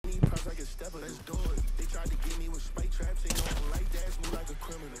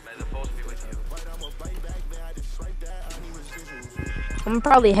I'm gonna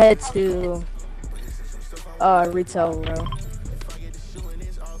probably head to retail, bro.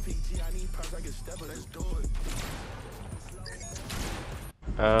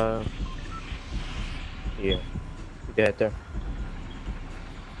 Uh, yeah. Get there.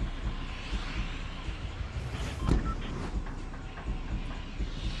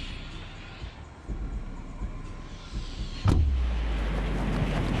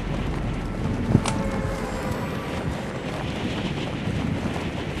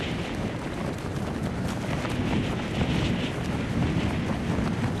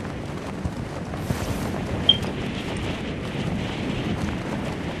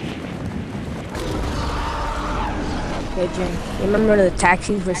 Okay, Jim. You remember the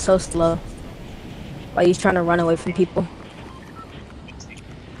taxis were so slow while he's trying to run away from people?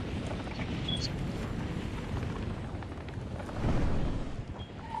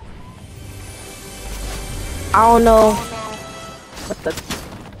 I don't know what the.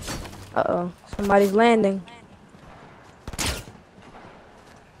 Uh-oh, somebody's landing.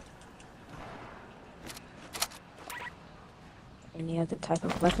 Any other type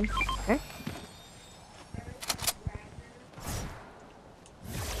of weapon? Okay.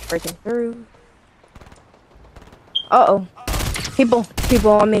 Breaking through. Uh-oh. People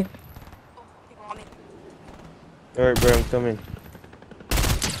on me. Alright, bro, I'm coming.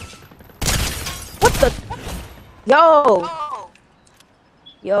 What the? Yo!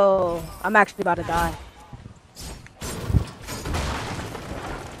 Yo, I'm actually about to die.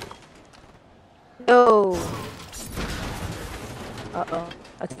 Yo! Uh-oh.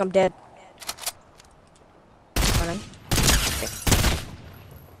 I think I'm dead. Running.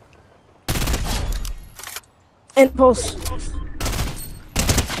 Impulse.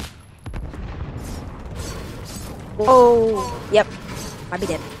 Oh, yep. Might be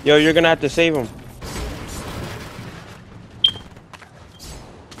dead. Yo, you're gonna have to save him.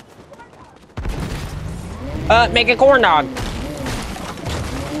 Make a corn dog.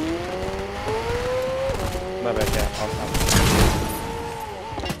 My bad, cat.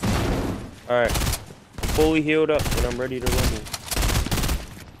 Alright. Fully healed up and I'm ready to rumble.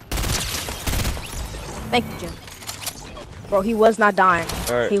 Thank you, Jim. Bro, he was not dying.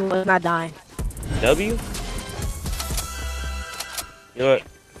 Alright. He was not dying. W? You know what?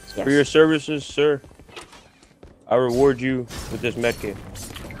 Yes. For your services, sir, I reward you with this medkit.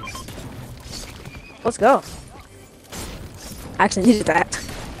 Let's go. I actually needed that.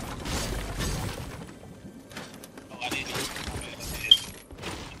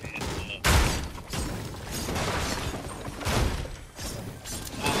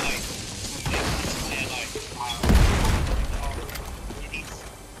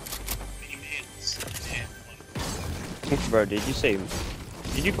 Bro, did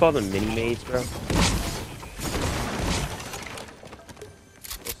you call them mini maids, bro?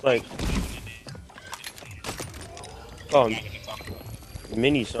 It's like, oh,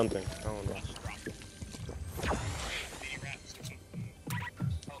 mini something. I don't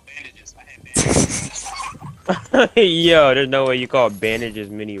know. Yo, there's no way you call bandages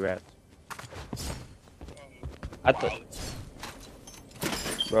mini wraps. I thought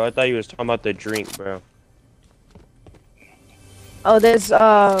you was talking about the drink, bro. Oh, there's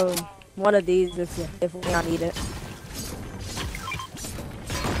one of these if we don't need it.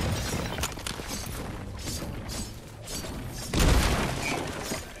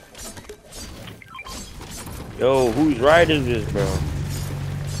 Yo, whose ride is this, bro?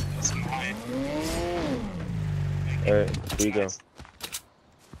 Alright, here you go.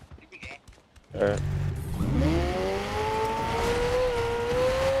 Alright.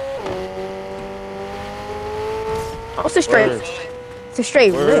 Oh, it's a straight. It's a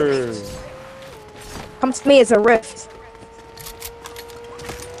straight rift. Come to me, it's a rift.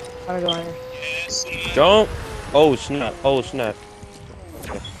 How do I go in here? Jump! Oh snap! Oh snap!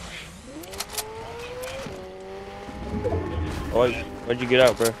 Oh, why'd you get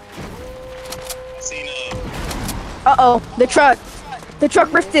out, bro? Uh-oh, the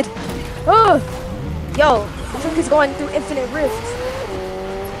truck rifted. Oh, yo, the truck is going through infinite rifts.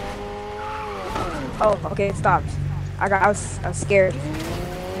 Oh, okay, it stopped. I was scared.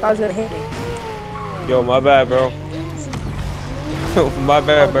 I was gonna hit me. Yo, my bad, bro. My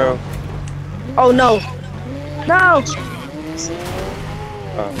bad, bro. Oh no, no.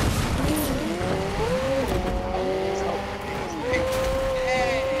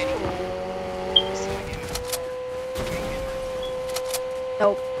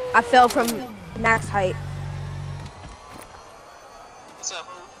 Nope, I fell from max height. What's up,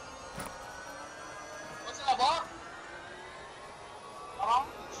 bro? What's up, Bob?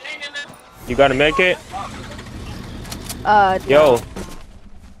 Shane in there? You got a med kit? No. Yo,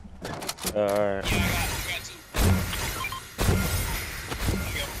 Alright.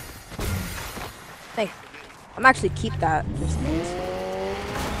 Hey, I'm actually keep that.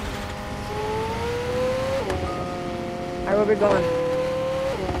 Alright, where we going?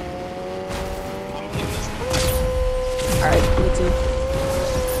 Alright, me too.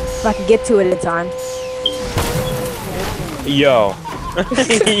 If I can get to it in time. Yo.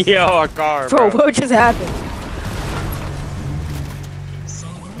 Yo, a car, Bro, bro. what just happened?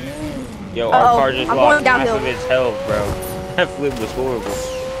 Yo, our car just I'm lost going downhill. half of its health, bro. That flip was horrible.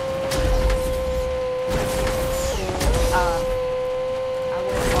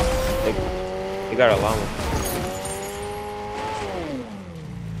 They got a llama.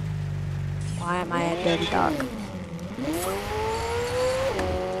 Why am I a dirty dog?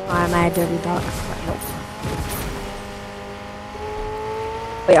 Why am I a dirty dog?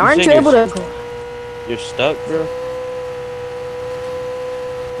 Wait, aren't you able to? You're stuck, bro?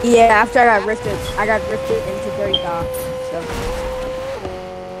 Yeah, after I got rifted into dirty dog. So.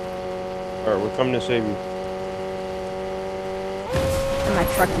 Alright, we're coming to save you. And my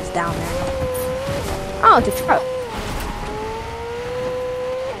truck is down there. Oh, it's a truck.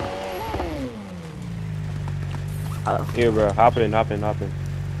 Oh. Here, bro. Hop in, hop in, hop in.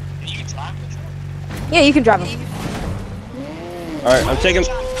 Yeah, you can drive him. Alright, I'm taking.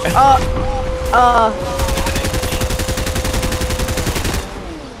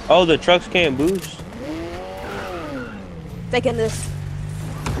 Oh, the trucks can't boost? Taking this.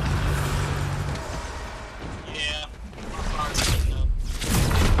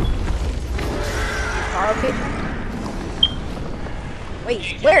 Car okay?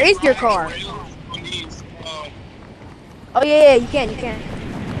 Wait, where is your car? Oh yeah, you can.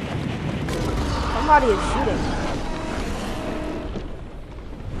 Somebody is shooting.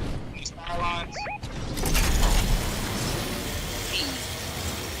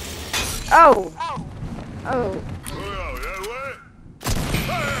 Oh.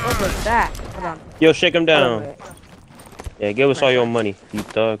 What was that? Hold on. Yo, shake him down. Oh, Yeah, give us all your money, you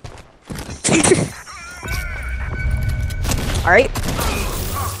thug. Alright.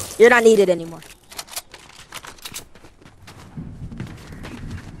 You're not needed anymore.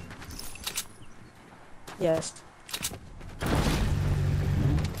 Yes.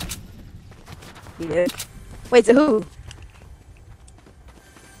 You did. Wait, to who?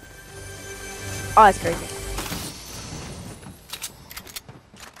 Oh, that's crazy.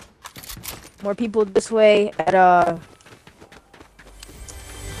 More people this way at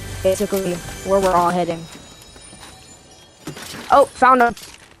basically where we're all heading. Oh, found him.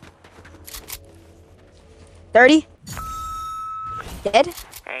 30? Dead?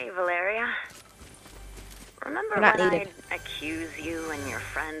 Hey, Valeria. Remember We're not when needed. I'd accuse you and your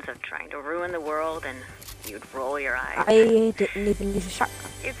friends of trying to ruin the world and you'd roll your eyes? I didn't even use a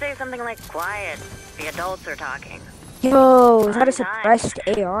shotgun. You'd say something like, quiet, the adults are talking. Yo, is that a Sometimes. suppressed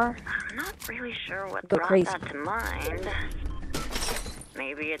AR? I'm not really sure what Go brought crazy. that to mind.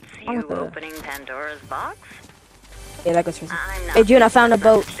 Maybe it's Oh, you the- opening Pandora's box? Yeah, that goes crazy. I'm not Hey, June, I found a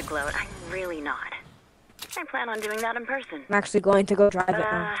boat. to gloat. I'm really not. I plan on doing that in person. I'm actually going to go drive it But,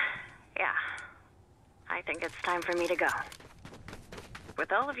 now. yeah. I think it's time for me to go.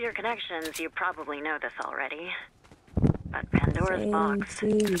 With all of your connections, you probably know this already. But Pandora's box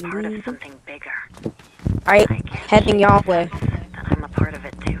is part of something bigger. Alright, heading y'all way. And I'm a part of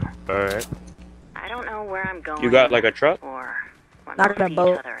it too. Alright. I don't know where I'm going. You got like a truck? Or when Not we'll a see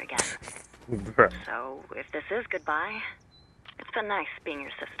boat. each other again. Bruh. So, if this is goodbye, it's been nice being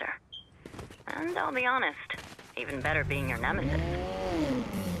your sister. And I'll be honest, even better being your nemesis.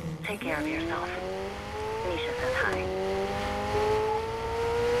 Take care of yourself. Nisha says hi.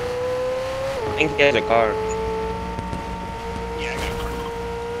 I think he has a car.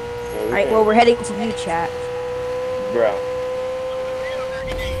 Alright, well, we're heading to you, chat. Bro.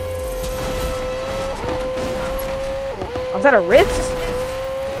 Was that a rift?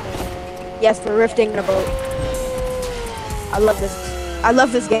 Yes, we're rifting in a boat. I love this. I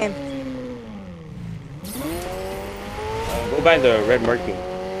love this game. Go by the red marking.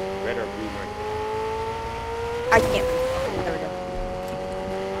 Red or blue marking. I can't. There we go.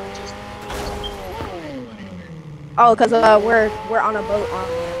 Oh, cause we're on a boat on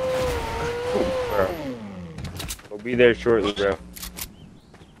land. Bro. We'll be there shortly, bro.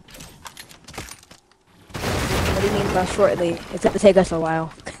 What do you mean by shortly? It's gonna take us a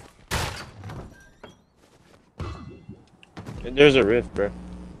while. There's a rift, bro.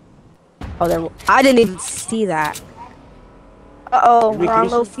 Oh, there. I didn't even see that. Uh-oh, we're on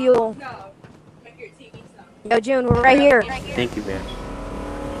low fuel. Yo, June, we're right here. Thank you, man.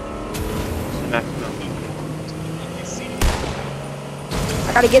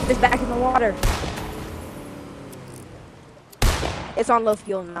 I gotta get this back in the water. It's on low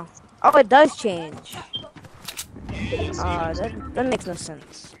fuel now. Oh, it does change. That makes no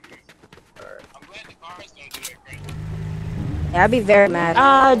sense. Yeah, I'd be very mad.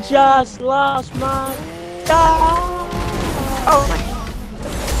 I just lost my dog. Oh my.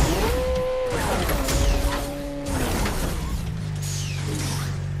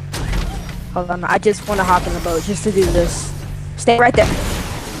 Hold on, I just want to hop in the boat just to do this. Stay right there.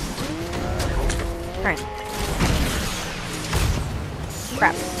 Alright.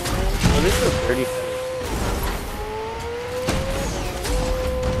 Crap. Oh, this is pretty funny.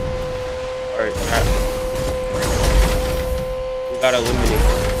 Alright, crap. We gotta eliminate.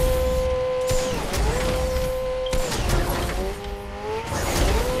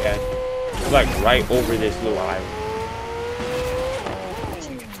 Yeah, it's like right over this little island.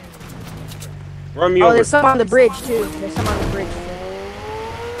 Run me over. There's some on the bridge too. There's some on the bridge.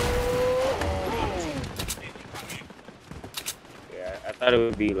 Yeah, I thought it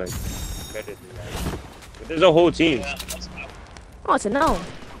would be like better than that. But there's a whole team. Oh, it's a no.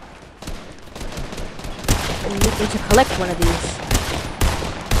 We need to collect one of these.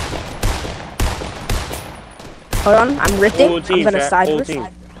 Hold on, I'm rifting. Whole team, I'm gonna chat, side whole rift. team.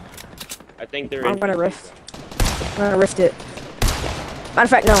 I think they're I'm in. gonna rift. I'm gonna rift it. Matter of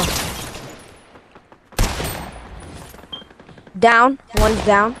fact, no. Down. One's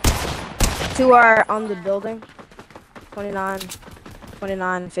down. Two are on the building. 29,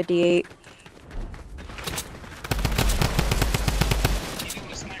 29, 58.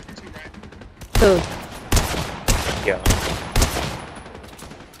 Who? Yeah.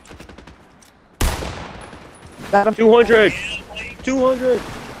 Got him. 200! 200!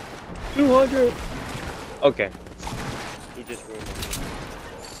 200! Okay. He just ruined it.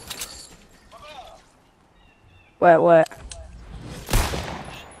 What? What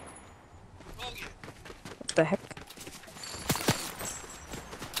the heck?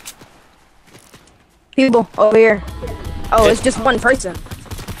 People over here. Oh, it's just one person.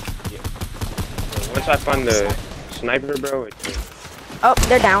 Once I find the sniper, bro, it's... Oh,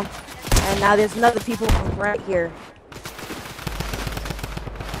 they're down. And now there's another people right here.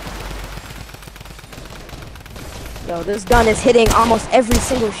 Yo, this gun is hitting almost every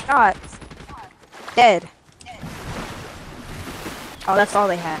single shot. Dead. Oh, that's all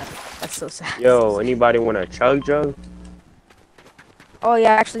they have. That's so sad. Yo, anybody want a chug jug? Oh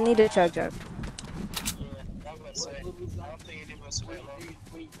yeah, I actually need a chug jug.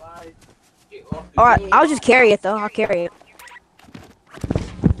 Alright, I'll just carry it though. I'll carry it.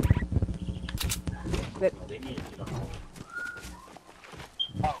 Good.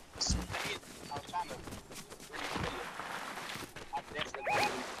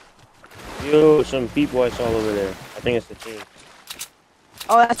 Yo, some people I saw over there. I think it's the team.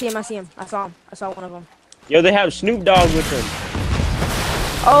 Oh, I see him. I see him. I saw him. I saw one of them. Yo, they have Snoop Dogg with them.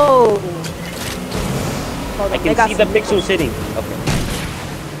 Oh. Hold I on, they can got see the some- pixels hitting. Okay.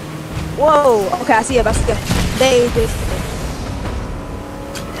 Whoa. Okay, I see him. I see him. They.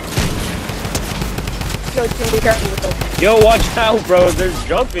 Yo, Jim, be careful with those. Yo, watch out, bro. They're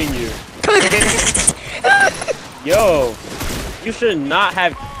jumping you. Yo, you should not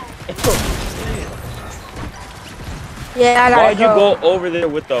have. Yeah, I gotta Why'd you go over there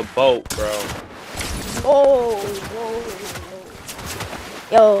with the boat, bro? Whoa, whoa,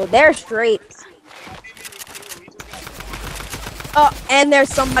 whoa. Yo, they're straight. Oh, and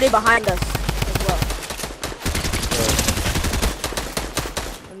there's somebody behind us as well.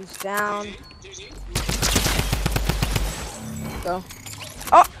 One's down. Go.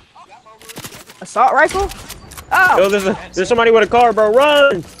 Oh! Assault rifle? Oh! Yo, there's somebody with a car, bro.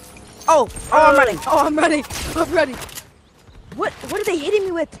 Run! Oh! Oh, I'm running. Oh, I'm running. I'm running. What are they hitting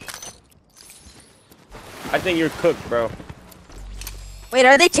me with? I think you're cooked, bro. Wait,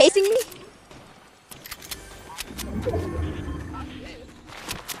 are they chasing me?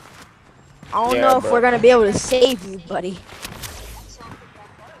 I don't Yeah, know if bro. we're gonna be able to save you, buddy.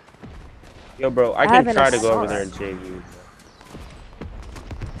 Yo, bro, I I can have an try to go over assault. there and save you.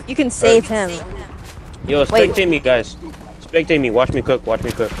 You can save him. Yo, Wait. spectate me, guys. Spectate me. Watch me cook. Watch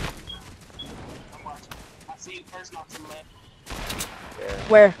me cook.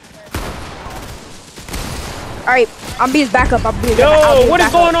 Where? Alright, I'm being backup. I'm being Yo, what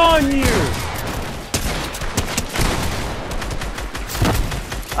is going on here?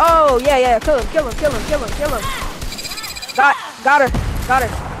 Oh, yeah. Kill him. Got her.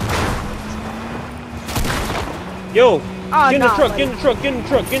 Yo, Oh, get in the nah, truck. buddy. Get in the truck. Get in the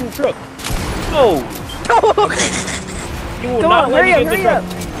truck. Get in the truck. No, you will Come not on, let me hurry get up.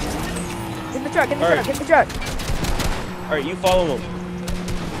 in the truck. Get in the truck. Alright. Get in the truck. All right, you follow him.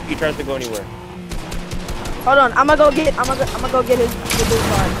 he tries to go anywhere. Hold on, I'm gonna go get his blue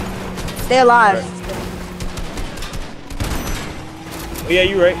card. Stay alive. Right. Oh yeah,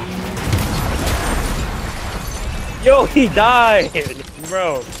 you right. Yo, he died,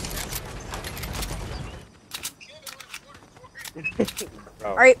 bro.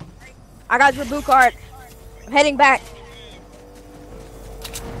 All right, I got your blue card. I'm heading back.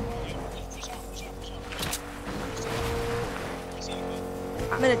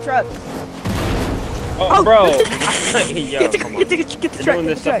 I'm in a truck. Oh, bro. Yo, come on. Get the You're truck. doing Get this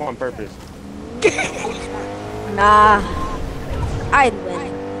the stuff truck. on purpose. Nah, I'd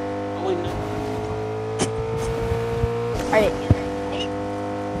win. Alright.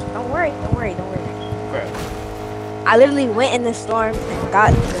 Don't worry. Bro. I literally went in the storm and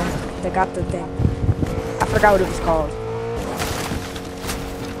got the thing. I forgot what it was called.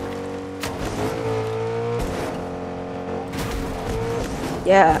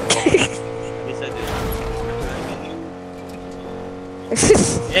 Yeah.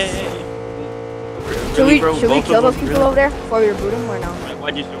 Should we kill those people over there before we reboot them or no?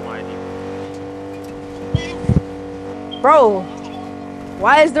 Why'd you steal my ID? Bro,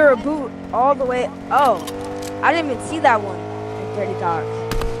 why is there a boot all the way? Oh, I didn't even see that one. Dirty dogs.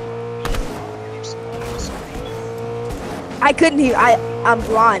 I couldn't even. I'm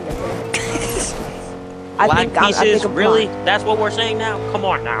blind. Black pieces, I'm really? blind. That's what we're saying now? Come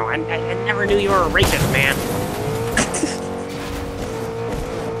on now. I never knew you were a racist, man.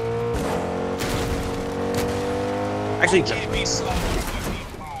 Actually,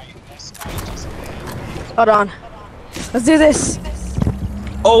 Hold on. Let's do this.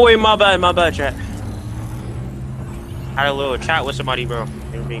 oh wait, my bad, chat. Had a little chat with somebody, bro.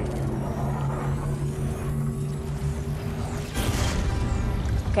 They were being...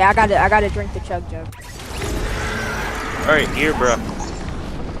 Okay, I gotta drink the chug jug. Alright, here, bro.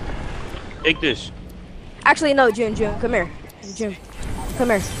 Take this. Actually, no, June, come here. June, come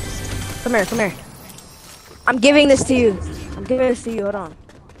here. Come here. I'm giving this to you. Hold on.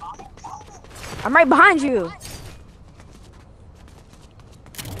 I'm right behind you.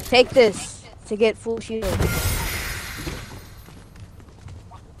 Take this to get full shield.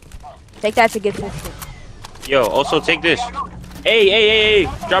 Take that to get full shield. Yo, also take this. Hey.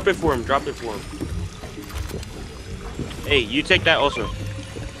 Drop it for him. Hey, you take that also.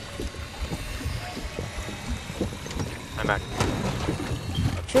 I'm back.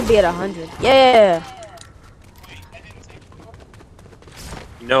 Should be at 100. Yeah.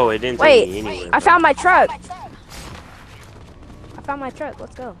 No, it didn't take Wait, me anywhere. I found my truck.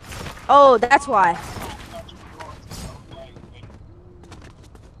 Let's go. Oh, that's why.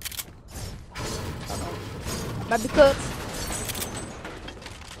 Might be cooked.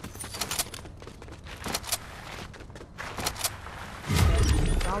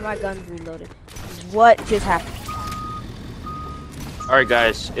 All my guns reloaded. What just happened? Alright,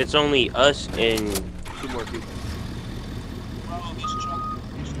 guys. It's only us and 2 more people.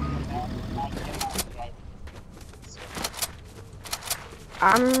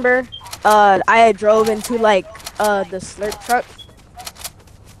 I remember I had drove into like the slurp truck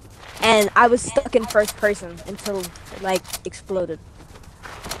and I was stuck in first person until it like exploded.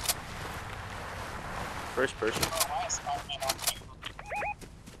 First person.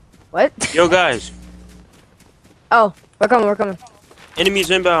 What? Yo, guys. Oh, we're coming. Enemies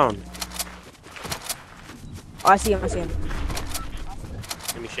inbound. Oh, I see him. Let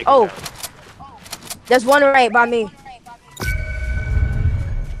me shake Oh. him down. There's one right by me.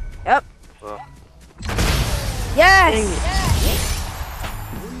 Yep. Well. Yes!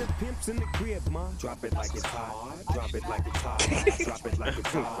 When the pimp's in the crib, ma, drop it like it's hot. Drop it like it's hot. Drop it like it's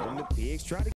hot. When the pigs try to